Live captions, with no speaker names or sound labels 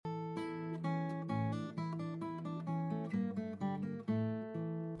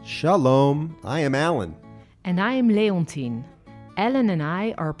Shalom, I am Alan. And I am Leontine. Alan and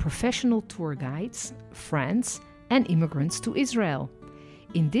I are professional tour guides, friends, and immigrants to Israel.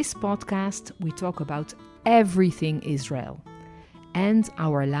 In this podcast, we talk about everything Israel and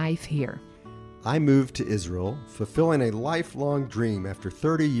our life here. I moved to Israel, fulfilling a lifelong dream after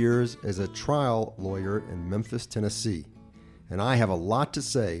 30 years as a trial lawyer in Memphis, Tennessee. And I have a lot to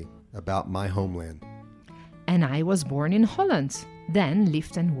say about my homeland. And I was born in Holland, then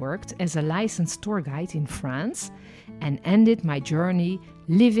lived and worked as a licensed tour guide in France, and ended my journey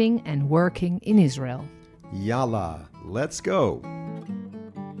living and working in Israel. Yalla, let's go.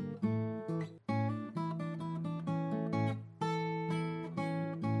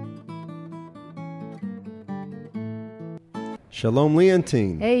 Shalom,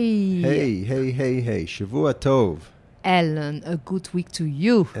 Leontine. Hey. Hey. Shavua Tov. Alan, a good week to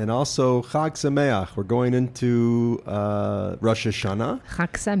you. And also Chag Sameach. We're going into Rosh Hashanah.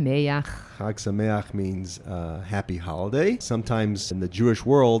 Chag Sameach. Chag Sameach means happy holiday. Sometimes in the Jewish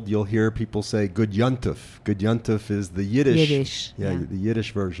world, you'll hear people say Good Yontov. Good Yontov is the Yiddish. Yeah. The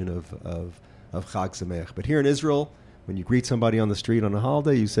Yiddish version of Chag Sameach. But here in Israel, when you greet somebody on the street on a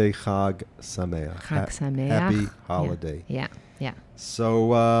holiday, you say Chag Sameach. Chag Sameach. Happy holiday. Yeah.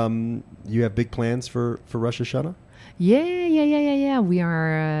 So you have big plans for Rosh Hashanah? Yeah. We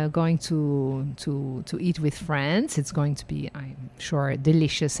are going to eat with friends. It's going to be, I'm sure,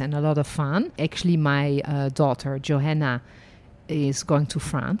 delicious and a lot of fun. Actually, my daughter, Johanna, is going to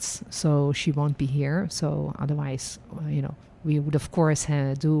France, so she won't be here. So otherwise, we would, of course,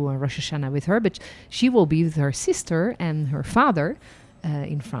 do a Rosh Hashanah with her. But she will be with her sister and her father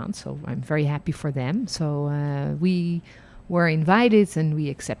in France. So I'm very happy for them. So we were invited and we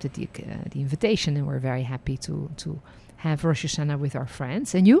accepted the invitation, and we're very happy to have Rosh Hashanah with our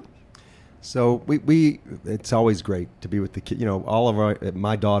friends. And you? So we it's always great to be with the kids. All of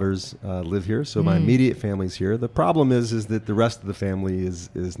my daughters live here, so my immediate family's here. The problem is that the rest of the family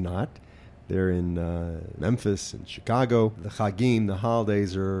is not. They're in Memphis and Chicago. The Chagim, the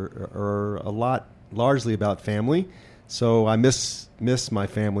holidays are a lot largely about family. So I miss my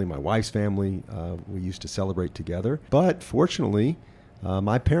family, my wife's family. We used to celebrate together. But fortunately,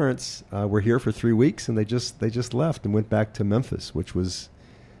 my parents were here for 3 weeks, and they just left and went back to Memphis, which was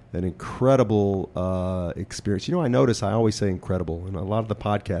an incredible experience. I notice I always say incredible. In a lot of the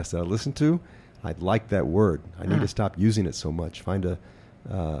podcasts that I listen to, I like that word. I need to stop using it so much. Find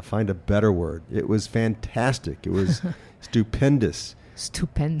a better word. It was fantastic. It was stupendous.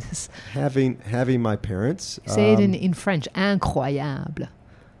 Stupendous. Having my parents. Say it in French. Incroyable.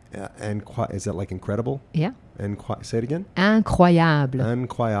 Is that like incredible? Yeah. Say it again. Incroyable.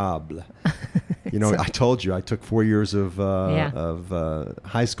 Incroyable. I told you I took 4 years of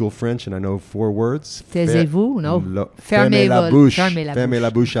high school French, and I know 4 words. Taisez-vous, no? Fermez la bouche. Fermez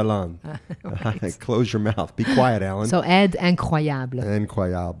la bouche, Alan. Right. Close your mouth. Be quiet, Alan. So add incroyable.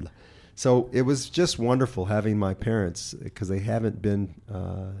 Incroyable. So it was just wonderful having my parents, because they haven't been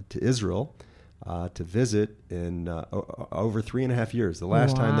to Israel to visit in over 3.5 years. The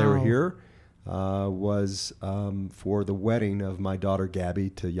last time they were here was for the wedding of my daughter Gabby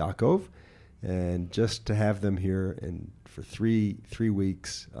to Yaakov, and just to have them here and for three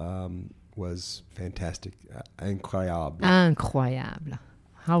weeks was fantastic. Incroyable. Incroyable.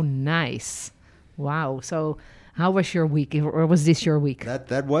 How nice. Wow. So how was your week, or was this your week?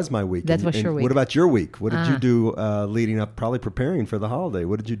 That was my week. That was your week. What about your week? What did you do leading up, probably preparing for the holiday?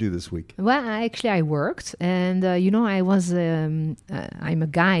 What did you do this week? Well, I worked, and I was I'm a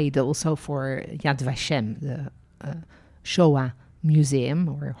guide also for Yad Vashem, the Shoah Museum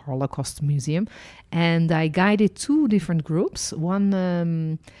or Holocaust Museum, and I guided 2 different groups.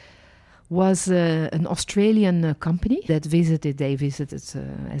 One was an Australian company that visited. They visited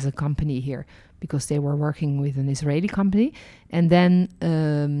as a company here because they were working with an Israeli company. And then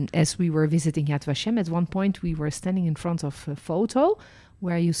as we were visiting Yad Vashem, at one point we were standing in front of a photo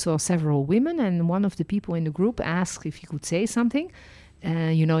where you saw several women, and one of the people in the group asked if he could say something.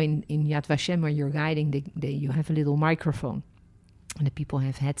 In Yad Vashem, where you're guiding, you have a little microphone, and the people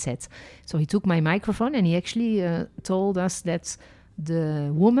have headsets. So he took my microphone, and he actually told us that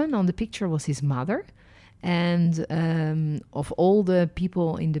the woman on the picture was his mother, and of all the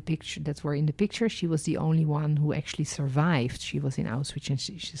people in the picture, she was the only one who actually survived. She was in Auschwitz, and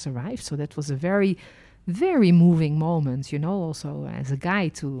she survived. So that was a very, very moving moment, also as a guy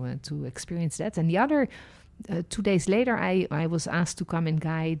to experience that. And the other 2 days later, I was asked to come and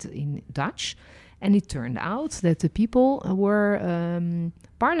guide in Dutch, and it turned out that the people were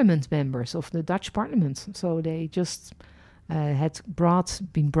parliament members of the Dutch parliament. So they just had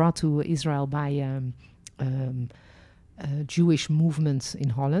been brought to Israel by Jewish movement in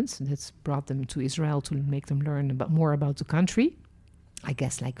Holland that's brought them to Israel to make them learn more about the country. I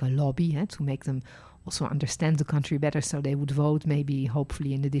guess like a lobby to make them also understand the country better, so they would vote maybe,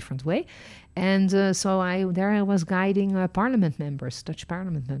 hopefully, in a different way. And so I was guiding parliament members, Dutch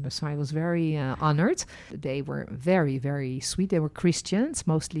parliament members. So I was very honored. They were very, very sweet. They were Christians,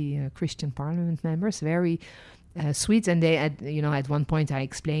 mostly Christian parliament members, very sweet. And they, at one point I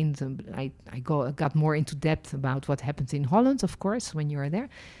explained, I got more into depth about what happened in Holland, of course, when you are there.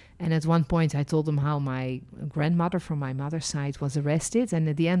 And at one point I told them how my grandmother from my mother's side was arrested. And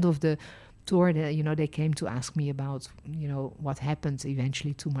at the end of the tour, they came to ask me about, what happened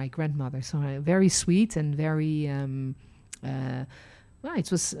eventually to my grandmother. So very sweet and very,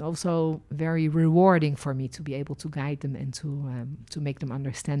 it was also very rewarding for me to be able to guide them and to make them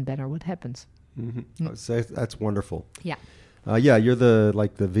understand better what happened. Mm-hmm. So that's wonderful. Yeah. You're the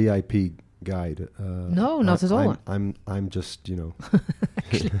VIP guide. No, not at all. I'm just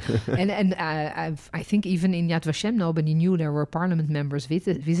Actually, and I think even in Yad Vashem nobody knew there were parliament members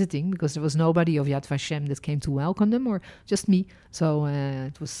visiting, because there was nobody of Yad Vashem that came to welcome them, or just me. So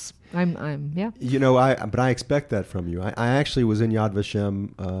it was But I expect that from you. I actually was in Yad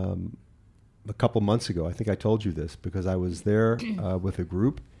Vashem a couple months ago. I think I told you this, because I was there with a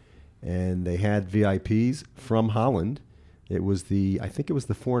group, and they had VIPs from Holland. I think it was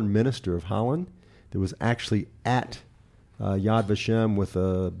the foreign minister of Holland that was actually at Yad Vashem with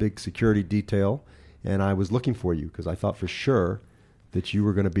a big security detail, and I was looking for you because I thought for sure that you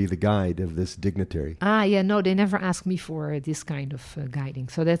were going to be the guide of this dignitary. No, they never asked me for this kind of guiding.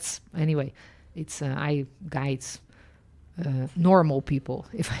 So that's, anyway, it's I guide normal people,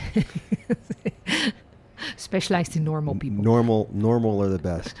 if I specialized in normal people. Normal are the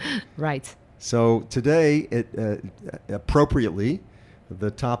best. Right. So today, appropriately, the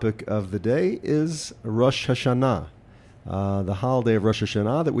topic of the day is Rosh Hashanah, the holiday of Rosh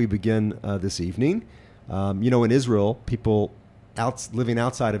Hashanah that we begin this evening. In Israel, people living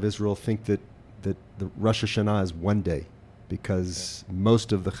outside of Israel think that the Rosh Hashanah is one day, because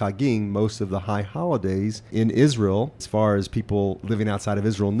most of the Chagim, most of the high holidays in Israel, as far as people living outside of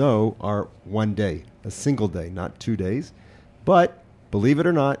Israel know, are one day, a single day, not 2 days. But believe it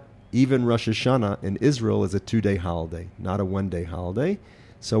or not, even Rosh Hashanah in Israel is a 2-day holiday, not a 1-day holiday.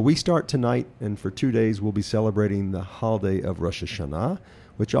 So we start tonight, and for 2 days we'll be celebrating the holiday of Rosh Hashanah,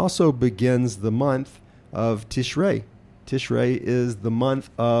 which also begins the month of Tishrei. Tishrei is the month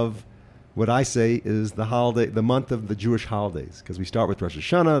of what I say is the month of the Jewish holidays, because we start with Rosh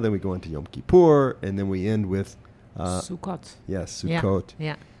Hashanah, then we go into Yom Kippur, and then we end with Sukkot. Yes, Sukkot.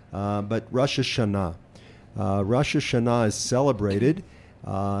 Yeah. But Rosh Hashanah. Rosh Hashanah is celebrated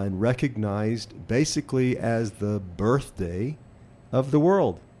and recognized basically as the birthday of the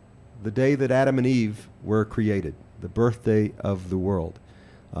world, the day that Adam and Eve were created, the birthday of the world.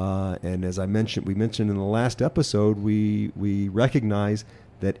 And as we mentioned in the last episode, we recognize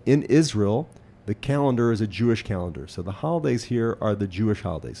that in Israel, the calendar is a Jewish calendar. So the holidays here are the Jewish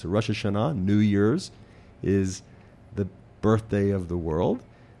holidays. So Rosh Hashanah, New Year's, is the birthday of the world,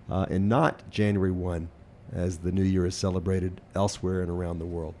 and not January 1, as the New Year is celebrated elsewhere and around the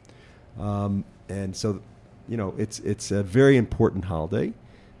world. And so, it's a very important holiday.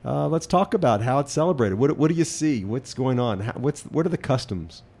 Let's talk about how it's celebrated. What do you see? What's going on? What are the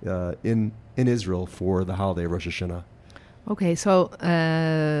customs in Israel for the holiday of Rosh Hashanah? Okay, so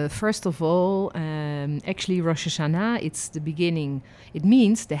first of all, actually Rosh Hashanah, it's the beginning. It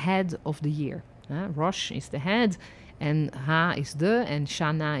means the head of the year. Rosh is the head, and Ha is and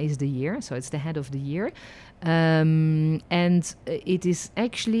Shana is the year. So it's the head of the year. And it is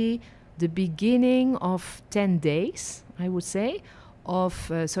actually the beginning of 10 days, I would say.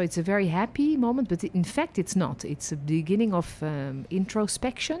 So it's a very happy moment, but in fact it's not. It's a beginning of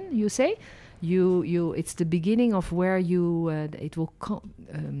introspection, you say. It's the beginning of where it will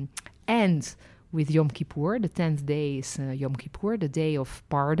end with Yom Kippur. The 10th day is Yom Kippur, the day of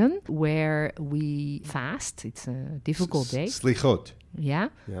pardon, where we fast. It's a difficult day. Slichot. Yeah?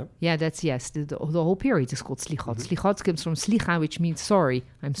 Yeah, that's, yes. The whole period is called Slichot. Mm-hmm. Slichot comes from Slicha, which means sorry.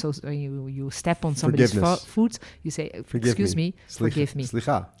 I'm so sorry. You step on somebody's foot. You say, excuse me, forgive me.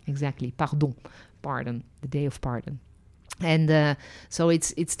 Slicha. Exactly. Pardon. The day of pardon. And so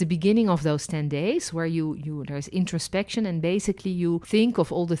it's the beginning of those 10 days where there's introspection, and basically you think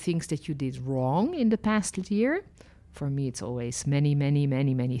of all the things that you did wrong in the past year. For me, it's always many, many,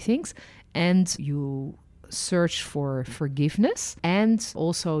 many, many things. And you search for forgiveness, and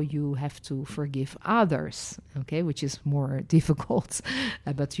also you have to forgive others, okay, which is more difficult,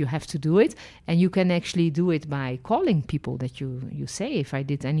 but you have to do it. And you can actually do it by calling people that you say, if I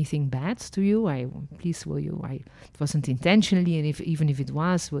did anything bad to you, please will you, it wasn't intentionally, and even if it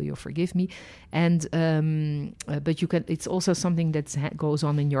was, will you forgive me? And but you can, it's also something that goes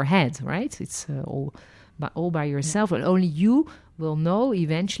on in your head, right? It's all by yourself, and only you will know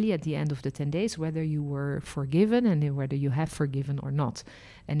eventually at the end of the 10 days whether you were forgiven and whether you have forgiven or not.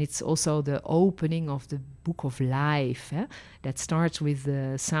 And it's also the opening of the book of life, that starts with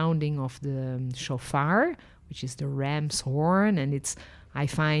the sounding of the shofar, which is the ram's horn, and I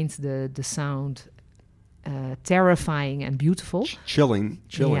find the sound terrifying and beautiful. Chilling.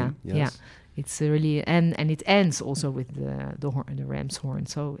 Yeah, yes. yeah. It's really, and it ends also with the horn, the ram's horn.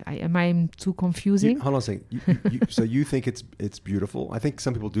 So am I too confusing? Hold on a second. So you think it's beautiful? I think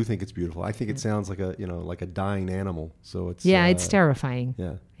some people do think it's beautiful. I think it sounds like a dying animal. So it's it's terrifying.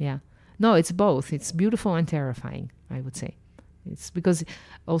 Yeah. No, it's both. It's beautiful and terrifying, I would say. It's because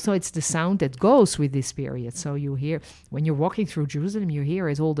also it's the sound that goes with this period. So you hear when you're walking through Jerusalem, you hear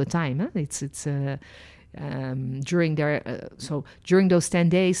it all the time. Huh? It's during those 10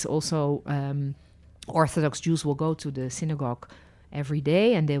 days also Orthodox Jews will go to the synagogue every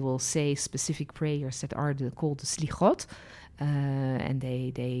day, and they will say specific prayers that are called the slichot, and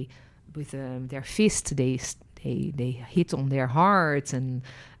they with their fist they hit on their heart, and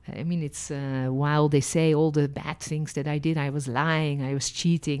I mean it's while they say all the bad things that I did, I was lying, I was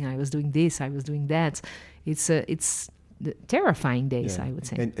cheating, I was doing this, I was doing that. It's the terrifying days, I would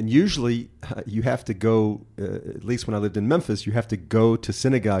say. And usually you have to go, at least when I lived in Memphis, you have to go to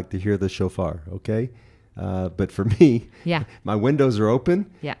synagogue to hear the shofar, okay? But for me, my windows are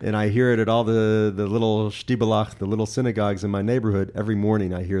open, and I hear it at all the little shtibelach, the little synagogues in my neighborhood. Every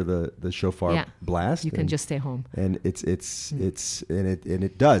morning I hear the shofar blast. You can just stay home. And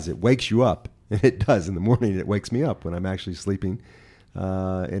it does. It wakes you up. And it does. In the morning it wakes me up when I'm actually sleeping.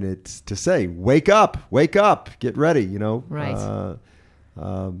 And it's to say, wake up, get ready, Right.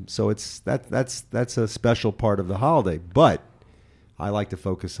 So that's a special part of the holiday. But I like to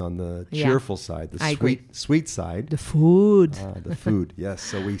focus on the cheerful side, the sweet side. The food. The food, yes.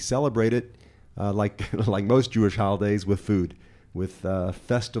 So we celebrate it like most Jewish holidays with food, with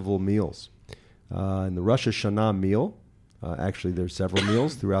festival meals. And the Rosh Hashanah meal, actually there's several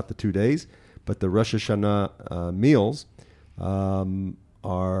meals throughout the 2 days, but the Rosh Hashanah meals are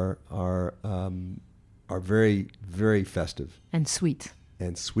very, very festive and sweet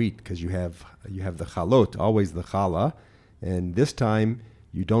because you have the chalot, always the challah, and this time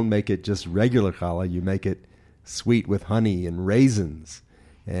you don't make it just regular challah, you make it sweet with honey and raisins,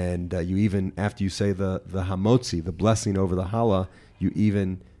 and you even, after you say the hamotzi, the blessing over the challah, you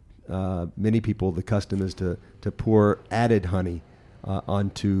even many people, the custom is to pour added honey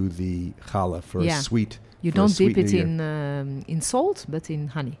onto the challah for a sweet. You don't dip it in salt, but in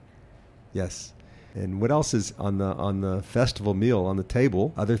honey. Yes. And what else is on the festival meal on the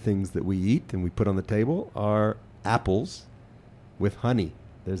table? Other things that we eat and we put on the table are apples with honey.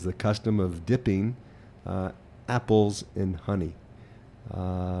 There's the custom of dipping apples in honey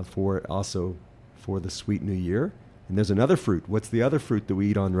for the sweet New Year. And there's another fruit. What's the other fruit that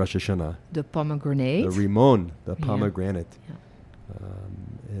we eat on Rosh Hashanah? The pomegranate. The rimon, the pomegranate. Yeah.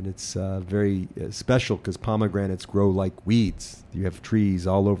 And it's very special because pomegranates grow like weeds. You have trees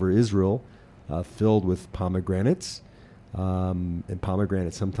all over Israel filled with pomegranates. And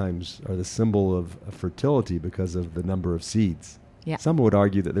pomegranates sometimes are the symbol of fertility because of the number of seeds. Yeah. Some would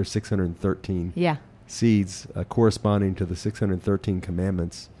argue that there's 613 seeds corresponding to the 613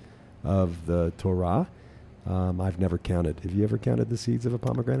 commandments of the Torah. I've never counted. Have you ever counted the seeds of a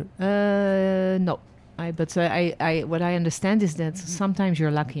pomegranate? No. But what I understand is that sometimes you're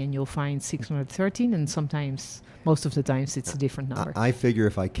lucky and you'll find 613, and sometimes, most of the times, it's a different number. I figure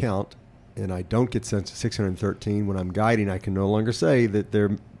if I count and I don't get sent to 613, when I'm guiding, I can no longer say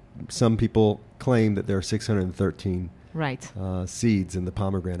that some people claim that there are 613 seeds in the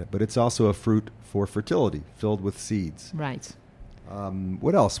pomegranate, but it's also a fruit for fertility, filled with seeds. Right.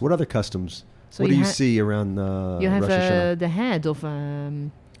 What else? What other customs? So what do you see around you have Rosh Hashanah? The head of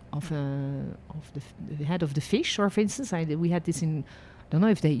the head of the fish, or for instance, we had this in. I don't know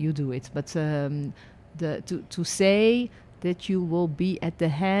if you do it, but to say that you will be at the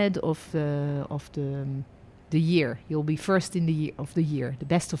head of the year. You'll be first in the year of the year, the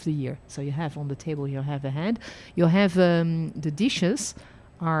best of the year. So you have on the table, you have a head. You have the dishes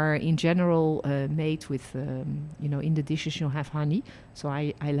are in general made with in the dishes you'll have honey. So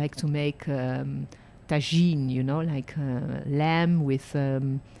I like to make tagine, like lamb with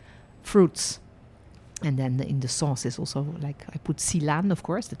fruits. And then in the sauce is also like I put silan, of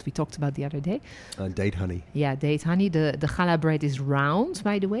course, that we talked about the other day. Date honey. Yeah, date honey. The challah bread is round,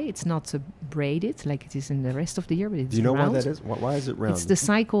 by the way. It's not braided like it is in the rest of the year, but it's round. Do you know why that is? Why is it round? It's the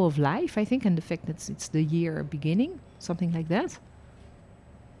cycle of life, I think, and the fact that it's the year beginning, something like that.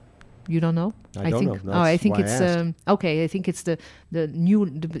 You don't know? I don't think, know. I think why it's I okay. I think it's the new.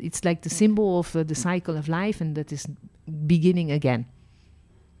 It's like the symbol of the cycle of life, and that is beginning again.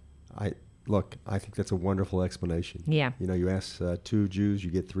 Look, I think that's a wonderful explanation. Yeah. You know, you ask 2 Jews,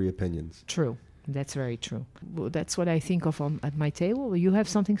 you get 3 opinions. True. That's very true. Well, that's what I think of at my table. You have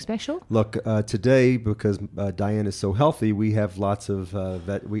something special? Look, today, because Diane is so healthy, we have lots of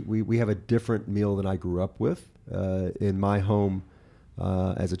we have a different meal than I grew up with. In my home,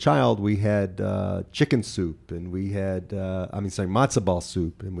 as a child, we had chicken soup, and we had matzo ball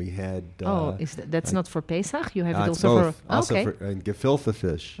soup, and we had. That's not for Pesach? You have it it's also both. for Also okay. for gefilte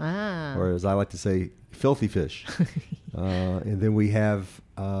fish, or as I like to say, filthy fish. And then we have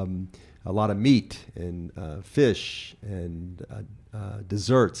a lot of meat and fish and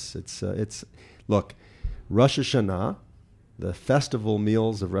desserts. It's look, Rosh Hashanah, the festival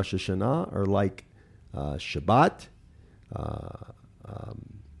meals of Rosh Hashanah are like Shabbat.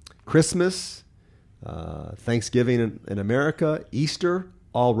 Christmas, Thanksgiving in America, Easter,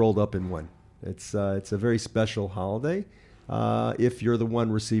 all rolled up in one. It's a very special holiday if you're the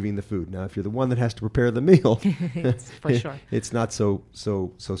one receiving the food. Now, if you're the one that has to prepare the meal, for sure, it's not so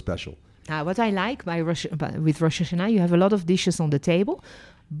special. What I like with Rosh Hashanah, you have a lot of dishes on the table,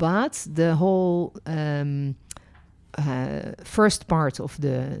 but the whole first part of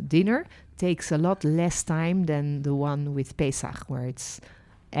the dinner takes a lot less time than the one with Pesach, where it's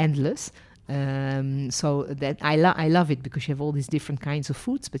endless. So that I love it because you have all these different kinds of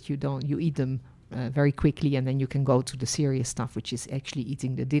foods, but you eat them very quickly, and then you can go to the serious stuff, which is actually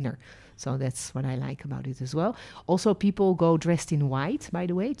eating the dinner. So that's what I like about it as well. Also, people go dressed in white, by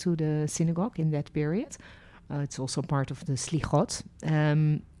the way, to the synagogue in that period. It's also part of the slichot.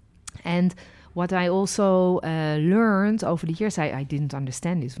 And what I also learned over the years, I didn't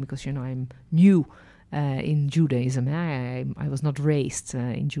understand this because, I'm new in Judaism. I was not raised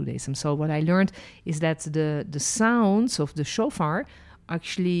in Judaism. So what I learned is that the sounds of the shofar,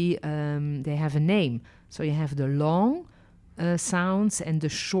 actually, they have a name. So you have the long sounds and the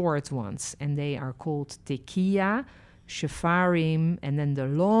short ones. And they are called tekiah, shefarim, and then the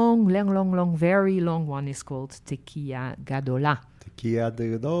long, very long one is called tekiah gadolah. Tekiah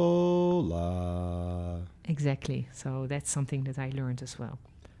gadolah. Exactly. So that's something that I learned as well.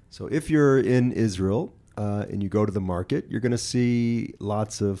 So if you're in Israel and you go to the market, you're going to see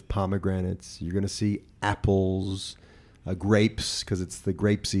lots of pomegranates. You're going to see apples, grapes, because it's the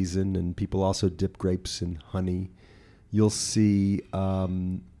grape season, and people also dip grapes in honey. You'll see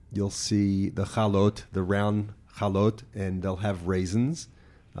the chalot, the round chalot, and they'll have raisins,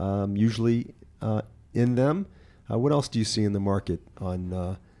 usually in them. What else do you see in the market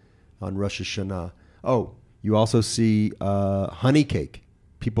on Rosh Hashanah? Oh, you also see honey cake.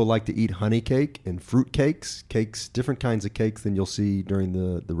 People like to eat honey cake and fruit cakes, different kinds of cakes than you'll see during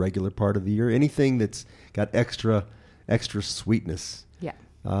the regular part of the year. Anything that's got extra sweetness. Yeah.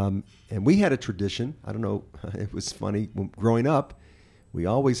 And we had a tradition. I don't know. It was funny. Growing up, we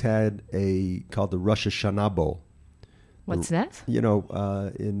always had called the Rosh Hashanah bowl. What's that?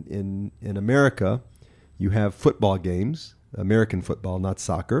 In America, you have football games, American football, not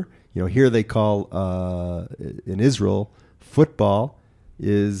soccer. Here they call in Israel football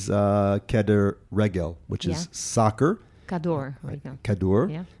is keder regel, which is soccer. Kador. Right now.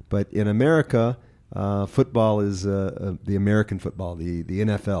 Kador. Yeah. But in America, football is the American football, the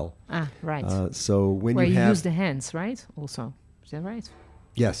NFL. Ah, right. So where you use the hands, right? Also, is that right?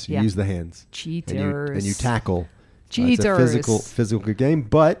 Yes, you use the hands. Cheaters. And you tackle. Cheaters. It's a physical game,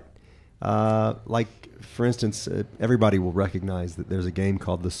 but for instance, everybody will recognize that there's a game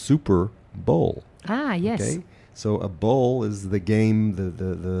called the Super Bowl. Ah, yes. Okay? So a bowl is the game,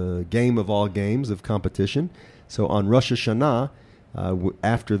 the game of all games of competition. So on Rosh Hashanah,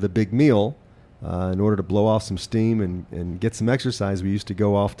 after the big meal, in order to blow off some steam and get some exercise, we used to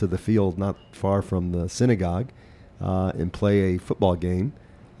go off to the field not far from the synagogue and play a football game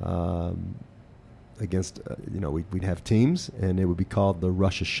against, we'd have teams, and it would be called the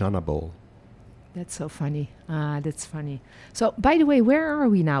Rosh Hashanah Bowl. That's so funny. That's funny. So, by the way, where are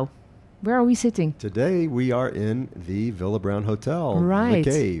we now? Where are we sitting? Today we are in the Villa Brown Hotel, right, the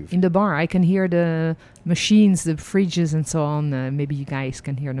cave. In the bar. I can hear the machines, the fridges and so on. Maybe you guys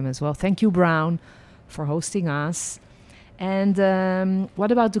can hear them as well. Thank you, Brown, for hosting us. And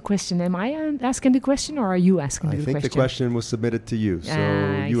what about the question? Am I asking the question, or are you asking the question? I think the question was submitted to you, so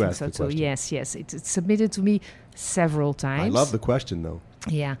you asked the question. Yes, it's submitted to me several times. I love the question, though.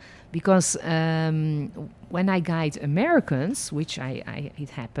 Yeah, because when I guide Americans, which it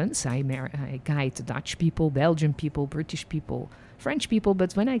happens, I guide Dutch people, Belgian people, British people, French people,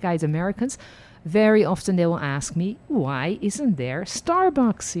 but when I guide Americans, very often they will ask me, why isn't there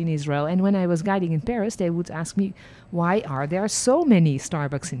Starbucks in Israel? And when I was guiding in Paris, they would ask me, why are there so many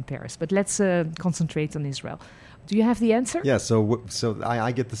Starbucks in Paris? But let's concentrate on Israel. Do you have the answer? Yeah, so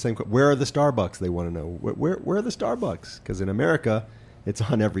I get the same question. Where are the Starbucks? They want to know. Where are the Starbucks? Because in America, it's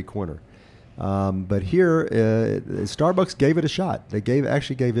on every corner. But here, Starbucks gave it a shot. They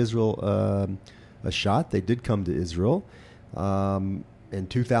actually gave Israel a shot. They did come to Israel in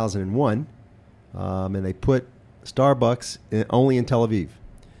 2001. And they put Starbucks only in Tel Aviv.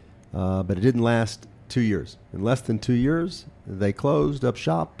 But it didn't last 2 years. In less than 2 years, they closed up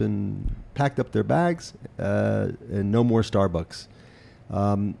shop and packed up their bags, and no more Starbucks.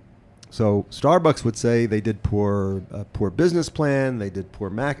 So Starbucks would say they did poor business plan, they did poor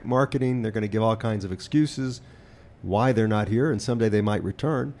marketing, they're going to give all kinds of excuses why they're not here, and someday they might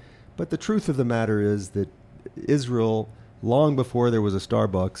return. But the truth of the matter is that Israel, long before there was a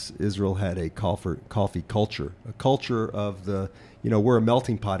Starbucks, Israel had a coffee culture, a culture of we're a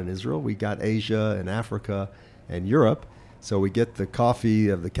melting pot in Israel. We got Asia and Africa and Europe. So we get the coffee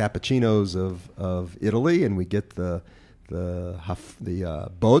of the cappuccinos of Italy, and we get the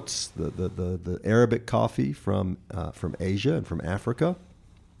boats, the Arabic coffee from Asia and from Africa.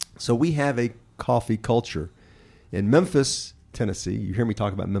 So we have a coffee culture. In Memphis, Tennessee, you hear me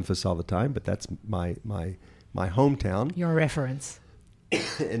talk about Memphis all the time, but that's my hometown. Your reference.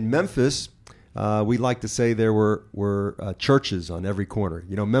 In Memphis, we like to say there were churches on every corner.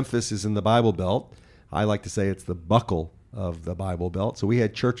 Memphis is in the Bible Belt. I like to say it's the buckle of the Bible Belt. So we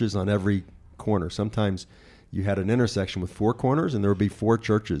had churches on every corner. Sometimes you had an intersection with 4 corners, and there would be 4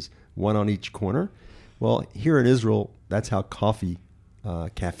 churches, one on each corner. Well, here in Israel, that's how coffee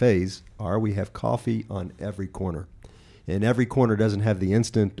cafes are. We have coffee on every corner. And every corner doesn't have the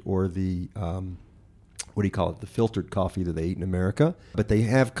instant or the the filtered coffee that they eat in America. But they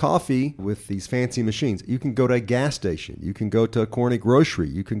have coffee with these fancy machines. You can go to a gas station. You can go to a corner grocery.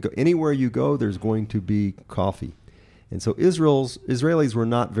 You can go anywhere you go, there's going to be coffee. And so Israelis were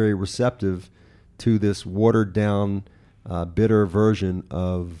not very receptive to this watered down, bitter version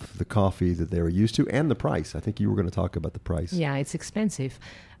of the coffee that they were used to, and the price. I think you were going to talk about the price. Yeah, it's expensive.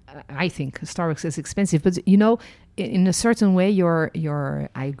 I think Starbucks is expensive, but in a certain way, I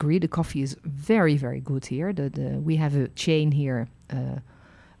agree. The coffee is very, very good here. We have a chain here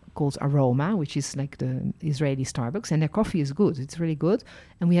called Aroma, which is like the Israeli Starbucks, and their coffee is good. It's really good,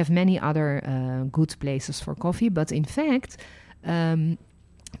 and we have many other good places for coffee. But in fact,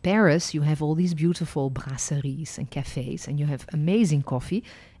 Paris, you have all these beautiful brasseries and cafes, and you have amazing coffee,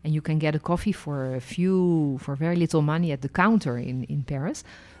 and you can get a coffee for very little money at the counter in Paris.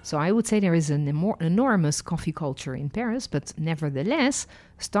 So I would say there is an enormous coffee culture in Paris, but nevertheless,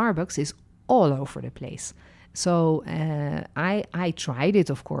 Starbucks is all over the place. So I tried it,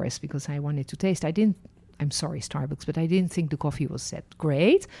 of course, because I wanted to taste. I'm sorry, Starbucks, but I didn't think the coffee was that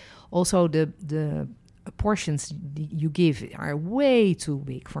great. Also, the portions you give are way too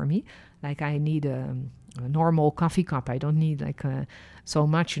big for me. Like I need a normal coffee cup. I don't need so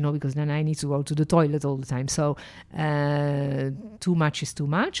much, because then I need to go to the toilet all the time. So too much is too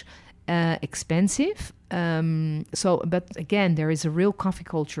much. Expensive. But again, there is a real coffee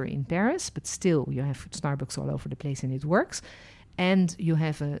culture in Paris, but still you have Starbucks all over the place and it works. And you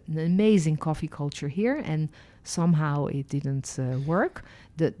have an amazing coffee culture here, and somehow it didn't work.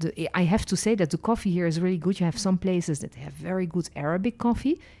 I have to say that the coffee here is really good. You have some places that have very good Arabic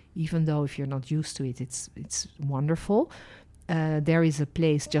coffee, even though if you're not used to it, it's wonderful. There is a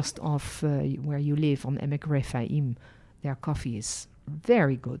place just off where you live on Emek Rephaim. Their coffee is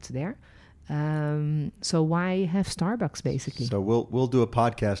very good there. So why have Starbucks, basically? So we'll do a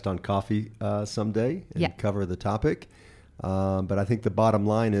podcast on coffee someday and cover the topic. But I think the bottom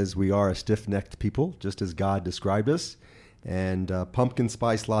line is we are a stiff-necked people, just as God described us. And pumpkin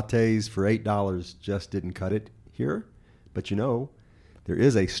spice lattes for $8 just didn't cut it here. But there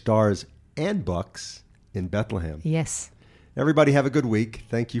is a Stars and Bucks in Bethlehem. Yes. Everybody have a good week.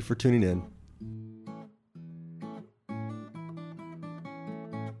 Thank you for tuning in.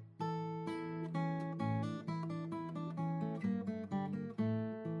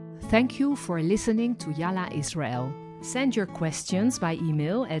 Thank you for listening to Yalla Israel. Send your questions by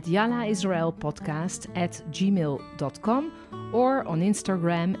email at yallaisraelpodcast@gmail.com or on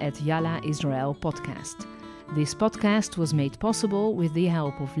Instagram at Yalla Israel Podcast. This podcast was made possible with the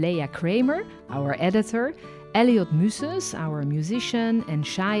help of Leah Kramer, our editor, Elliot Muses, our musician, and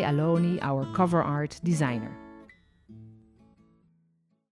Shai Aloni, our cover art designer.